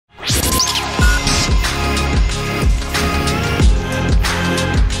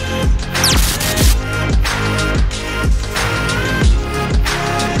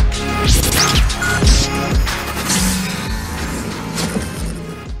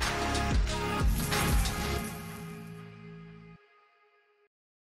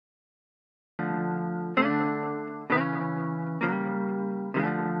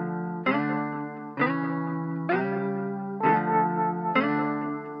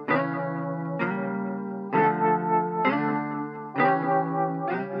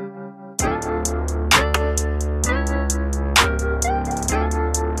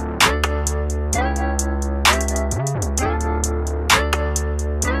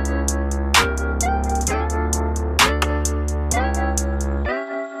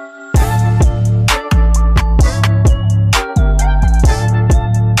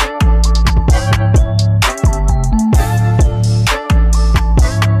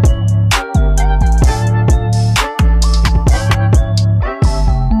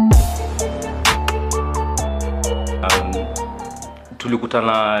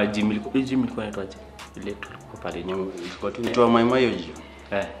tulikutana gym ilikuwa inaitwaje? Ile tulikuwa pale nyuma ilikuwa tu My gym.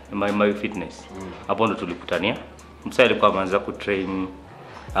 My fitness. Hapo ndo tulikutania. Msee alikuwa ameanza kutrain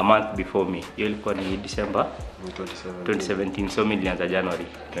a month before me. Hiyo ilikuwa ni December 2017. So mimi nilianza January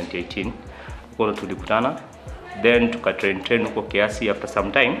 2018. Hapo ndo tulikutana. Then tukatrain huko kiasi. After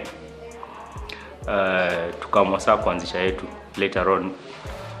some time tukaamua saa kuanzisha yetu. Later on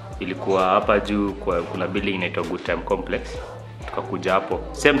ilikuwa hapa juu kuna building inaitwa Good Time Complex. Tukakuja hapo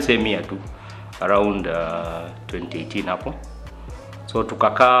same year tu around 2018 hapo. So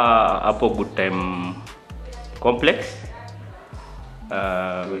tukakaa hapo Good Time Complex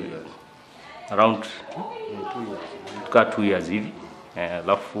around 2 years hivi.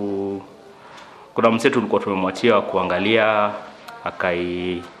 Alafu kuna msetu tulikuwa tumemwachia kuangalia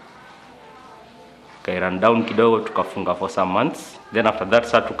akai run down kidogo, tukafunga for some months. Then after that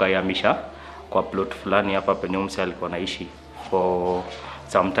sasa tukayamisha kwa plot fulani hapa penye mse alikuwa anaishi for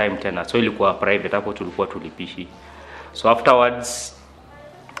some time tena. So ilikuwa private hapo, tulikuwa tulipishi. So afterwards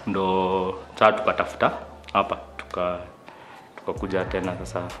ndo sasa tukatafuta hapa tukakuja tena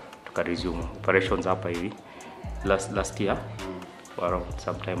sasa resume operations hapa hivi last year, around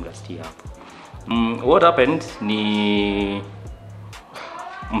sometime last year hapo. What happened ni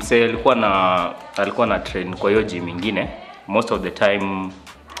mse alikuwa na train kwa hiyo gym nyingine. Most of the time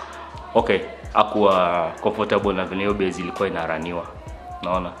hakuwa comfortable na vile hiyo base ilikuwa inaraniwa,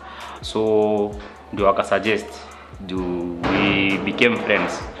 unaona. So ndio akasuggest, we became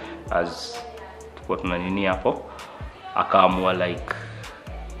friends as tulikuwa tunanini hapo. Akaamua like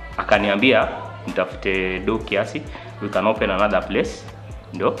akaniambia nitafute do kiasi, we can open another place.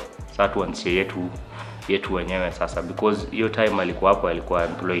 Ndio sasa tuanzie yetu wenyewe sasa, because hiyo time alikuwa hapo, alikuwa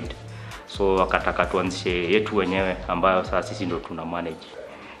employed. So akataka tuanzie yetu wenyewe ambayo sasa sisi ndio tuna manage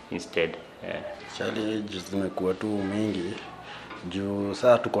instead. Challenges zimekuwa tu mingi juu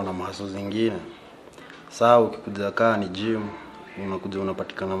sasa tuko na mahaso zingine. Sasa ukikuja kaa ni gym, unakuja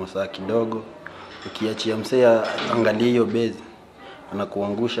unapatikana masaa kidogo. Ukiachia msee angalia hiyo base,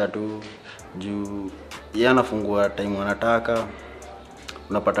 anakuangusha tu juu yeye anafungua time anataka.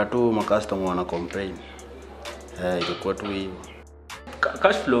 Unapata tu customer wana complain. Ilikuwa tu hivyo.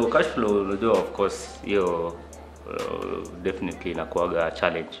 Cash flow unajua, of course hiyo definitely inakuwa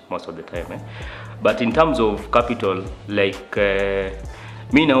challenge most of the time. But in terms of capital, like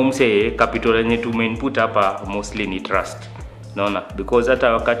mimi na umse capital yenye tumeinput hapa mostly ni trust, unaona, because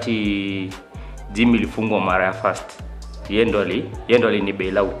hata wakati gym ilifungwa mara ya first, yeye ndo ni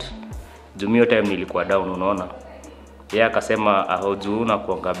bail out. Jumio time nilikuwa down, unaona. Yeye akasema ahoju na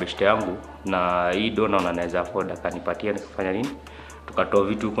kuanga best yangu na hii dona unaweza afford, akanipatia nikafanya nini, tukatoa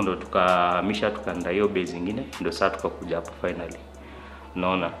vitu huko ndo tukahamisha tukaenda hiyo base nyingine, ndo sasa tukakuja hapo finally,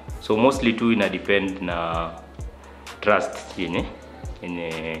 unaona. So mostly tu ina depend na trust yenye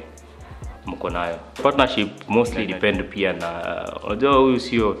mko nayo. Partnership mostly depend pia na, unajua huyu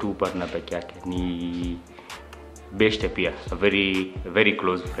sio tu partner peke yake, ni best pia, a very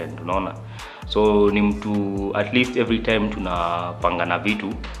close friend, unaona. So ni mtu at least every time tunapanga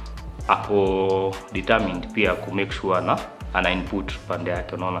vitu hapo determined pia ku make sure ana input pande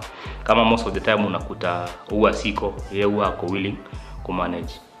yake, unaona. Kama most of the time unakuta huwa siko, yeye huwa ako willing ku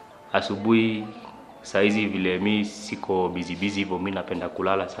manage. Asubuhi saizi vile mimi siko busy hivyo, mimi napenda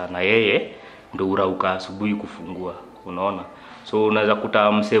kulala sana, yeye ndo urauka asubuhi kufungua, unaona. So unaweza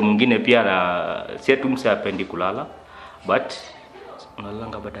kuta mse mwingine pia na si tu mse apendi kulala, but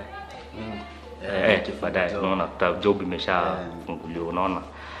unalanga baadaye. Baadaye unaona job imeshafunguliwa, unaona.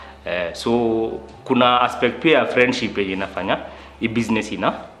 So kuna aspect pia friendship yenye inafanya hii business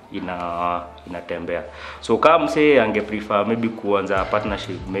inatembea. So kama mse ange prefer maybe kuanza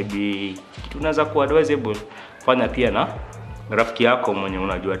partnership, maybe tunaweza ku advisable fanya pia na rafiki yako mwenye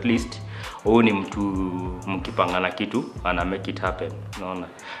unajua at least huyu ni mtu mkipangana kitu ana make it happen, unaona.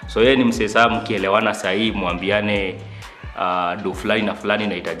 So yeye ni mse saa mkielewana sahihi, muambiane do fulani na fulani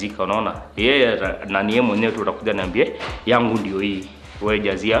inahitajika, unaona. Yeye na niye mwenyewe tu utakuja niambie yangu ndio hii, wewe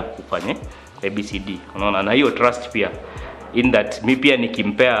jazia ufanye ABCD, unaona. Na hiyo trust pia in that mimi pia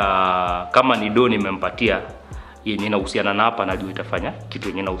nikimpea kama ni do nimempatia yenye inahusiana na hapa, najua itafanya kitu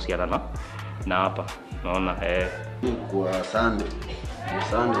yenye inahusiana na hapa, unaona. Kwa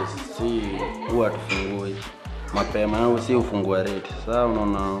Sunday si huwa tufungui mapema au si ufungua rate. Sasa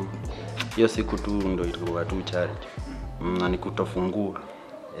unaona hiyo siku tu ndio itakuwa tu charge na ni kutofungua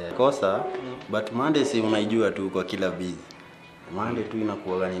kosa. But Monday si unaijua tu kwa kila busy, Monday tu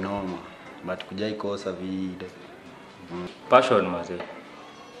inakuwa ni normal, but kujai kosa vile passion maze.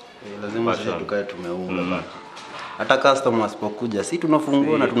 Lazima sisi tukae tumeunga. Hata customers pokuja si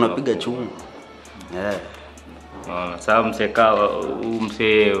tunafungua na tunapiga chuma. Sasa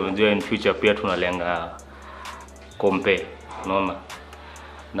mse unajua in future pia tunalenga compare, unaona.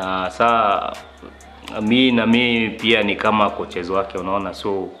 Na saa mimi pia ni kama coaches wake, unaona.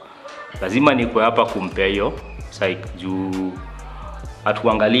 So lazima niko hapa kumpea hiyo psyche juu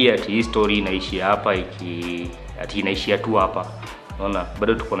atuangalie ati history inaishia hapa, ati inaishia tu hapa, unaona.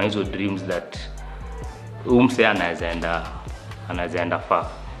 Bado tuko na hizo dreams that mse anaenda far,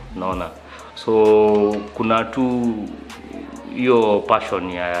 unaona. So kuna tu hiyo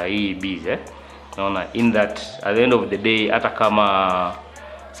passion ya hii biz, unaona, in that at the end of the day hata kama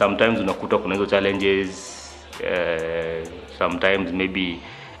sometimes unakuta kuna hizo challenges, sometimes maybe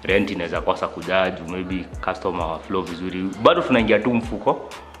rent inaweza kosa kujaju, maybe customer flow vizuri, bado tunaingia tu mfuko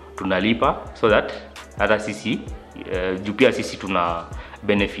tunalipa, so that hata sisi juu pia sisi tuna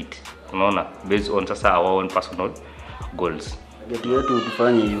benefit, unaona, based on sasa our own personal goals. Target yetu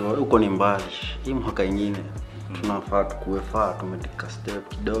tufanye hivyo, uko ni mbali. Hii mwaka ingine tunafaa tumetika step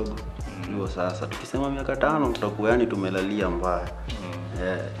kidogo. Ndio sasa tukisema miaka 5 tutakuwa yani tumelalia mbaya.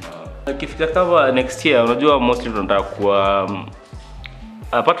 Kifika kama next year, unajua mostly tunataka kuwa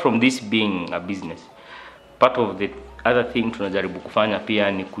apart from this being a business, part of the other thing tunajaribu kufanya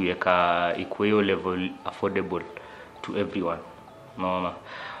pia ni kuweka equal level affordable to everyone, unaona.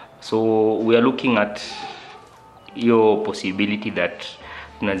 So we are looking at hiyo possibility that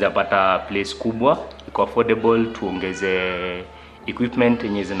tunaweza pata place kubwa iko affordable, tuongeze equipment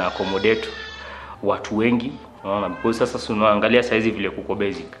yenye zina accommodate watu wengi, unaona. Because sasa tunaangalia size vile kuko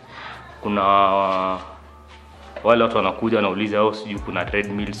basic, kuna wale watu wanakuja wanauliza au sijui kuna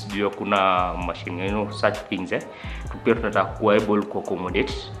treadmills, sijui kuna machine, such things pia tunataka kuwa able ku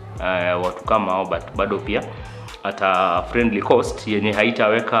accommodate watu kama hao, but bado pia at a friendly cost yenye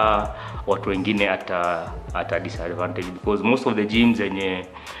haitaweka watu wengine at a disadvantage, because most of the gyms yenye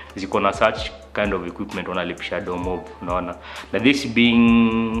ziko na such kind of equipment wanalipisha domo, unaona. Na this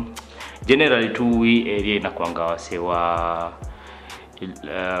being generally to we area inakuanga wasewa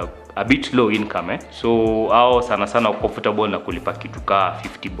a bit low income, so hao sana comfortable na kulipa kitu ka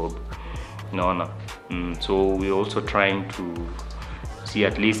 50 bob, unaona. So we also trying to see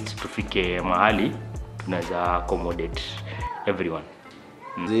at least tufike mahali tunaweza accommodate everyone.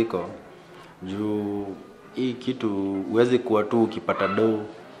 Ziko juu hii kitu uweze kuwa tu ukipata do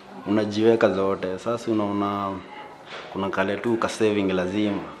unajiweka zote. Sasa unaona kuna kale tu ka saving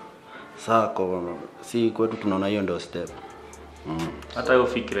lazima. Sako si kwetu tunaona hiyo ndio step. Hata hiyo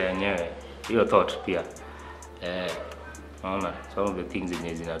fikra yenyewe, hiyo thought pia unaona, some of the things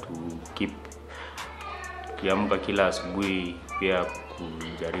yenye zinatu keep kiamka kila asubuhi pia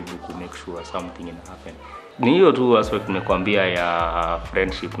kujaribu ku make sure something ina happen. Ni hiyo tu aspect nimekwambia ya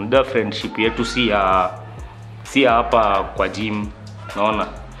friendship. Ndio friendship yetu si hapa kwa gym, unaona.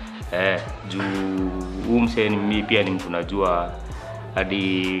 Juu mseni mimi pia ni mtu najua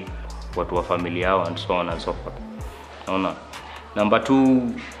hadi watu wa familia yao and so on and so forth, unaona. Number 2,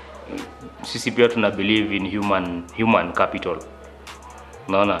 sisi pia tuna believe in human capital,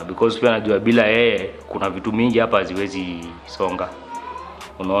 unaona, because pia najua bila yeye kuna vitu mingi hapa haziwezi songa,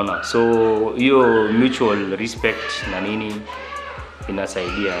 unaona. So hiyo mutual respect na nini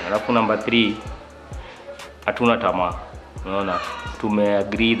inasaidia. Alafu number 3, hatuna tamaa, unaona.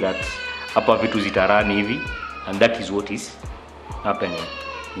 Tumeagree that hapa vitu zitarani hivi and that is what is happening,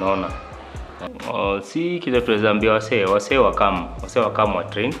 unaona. Si kitu tunaambia wasee wa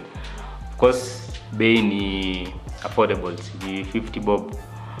train. Of course bei ni affordable, ni 50 bob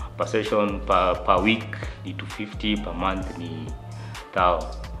per session, per week ni 250, per month ni 1000,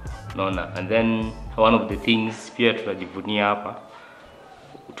 unaona. And then one of the things pia tunajivunia hapa,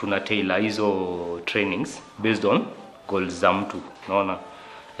 tuna tailor hizo trainings based on goals za mtu, unaona.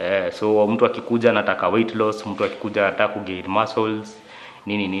 So mtu akikuja anataka weight loss, mtu akikuja anataka gain muscles,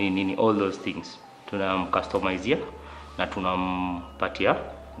 nini all those things tunamcustomizea na tunampatia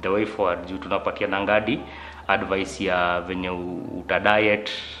the way forward. Juu tunapatia nangadi advice ya venye uta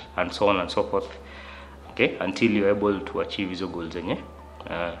diet and so on and so forth, okay, until you're able to achieve hizo goals zenye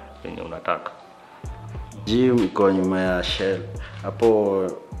unataka. Gym iko nyuma ya Shell.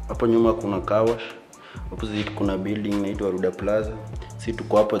 Hapo nyuma kuna car wash. Opposite kuna building inaitwa Ruda Plaza. Sisi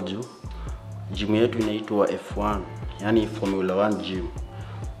tuko hapo juu. Gym yetu inaitwa F1, yani Formula 1 gym.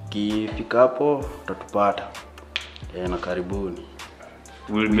 Ukifika hapo utatupata. Na karibuni.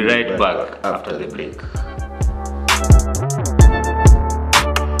 We'll be right back after the break.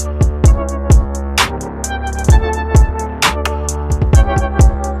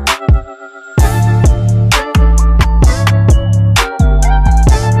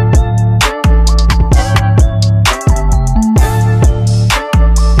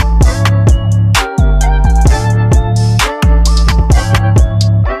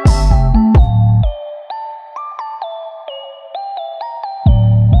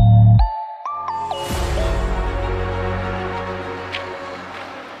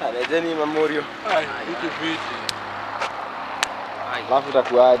 Jeni Memorial. Vitu vitu. Alafu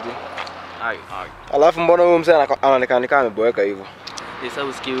utakuaje? Alafu mbona huyu mzee anaonekana kama ameboeka hivyo? Sasa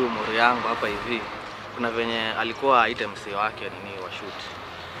usikie huyu mori yangu hapa hivi. Kuna venye alikuwa aite msee wake nini wa shoot.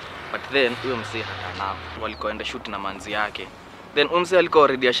 But then huyo msee hana walikoenda shoot na manzi yake. Then huyo msee alikuwa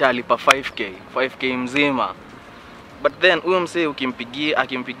already ashalipa 5k mzima. But then huyo msee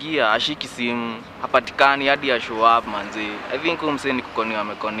akimpigia ashiki simu, hapatikani hadi ya show up manzi. I think huyo msee ni kukoniwa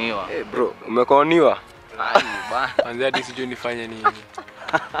amekoniwa. Bro, umekoniwa? Ai bana. Manzi hadi sijui nifanye nini.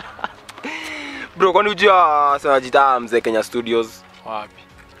 Bro, kwani unajua sana jita Mzee Kenya Studios? Wapi?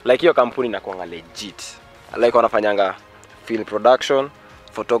 Like hiyo kampuni inakuanga legit. Like wanafanyanga film production,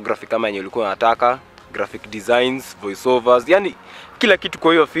 photography kama yenye ulikuwa unataka, graphic designs, voiceovers, yani kila kitu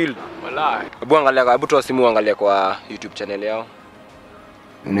kwa hiyo field. Wallahi. Hebu toa simu angalia kwa YouTube channel yao.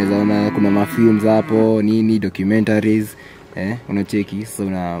 Unaweza ona kuna mafilms hapo, nini, documentaries, unacheki, so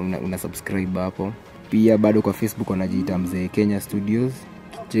una subscribe hapo. Pia bado kwa Facebook wanajiita Mzee Kenya Studios.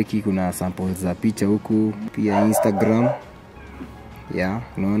 Cheki kuna samples za picha huku, pia Instagram.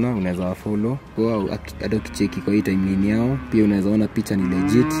 Unaona unaweza follow. Kwa hata ukicheki kwa hii timeline yao, pia unaweza ona picha ni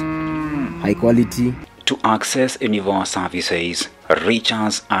legit, high quality. To access any of our services, reach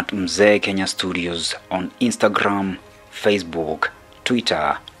us at Mzee Kenya Studios on Instagram, Facebook,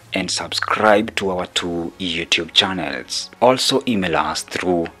 Twitter, and subscribe to our 2 YouTube channels. Also email us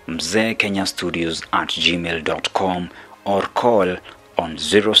through mzeekenyastudios@gmail.com or call on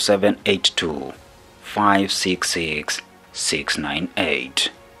 0782 566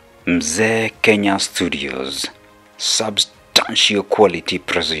 698. Mzee Kenya Studios, substantial quality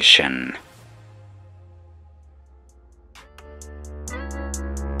precision.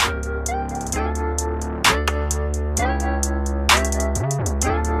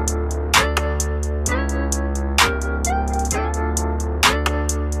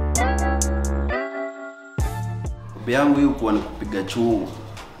 Yangu hiyo kuwa ni kupiga chuma.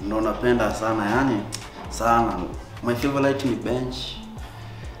 Ndio napenda sana yani sana. My favorite ni bench.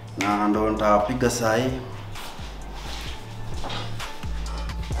 Na ndio nitapiga saa hii.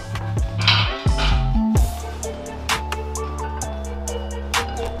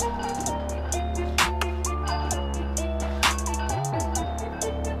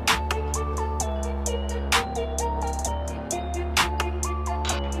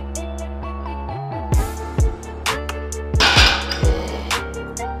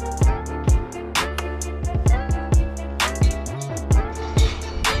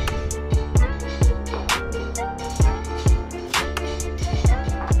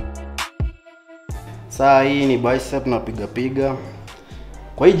 Saa hii ni bicep napiga.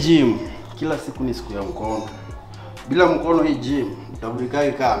 Kwa hii gym kila siku ni siku ya mkono. Bila mkono hii gym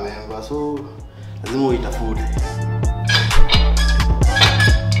utaburika kama member, so lazima uitafute.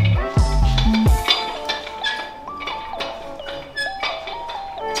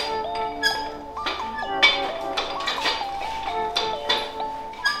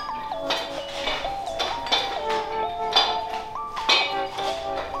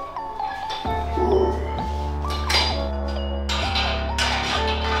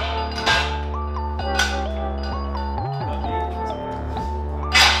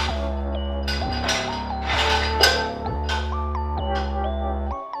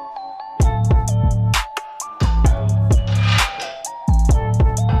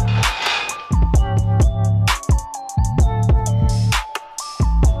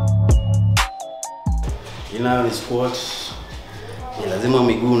 Inayo ni squat. Ni lazima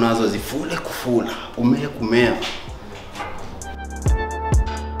miguu nazo zifule kufula. Kumea.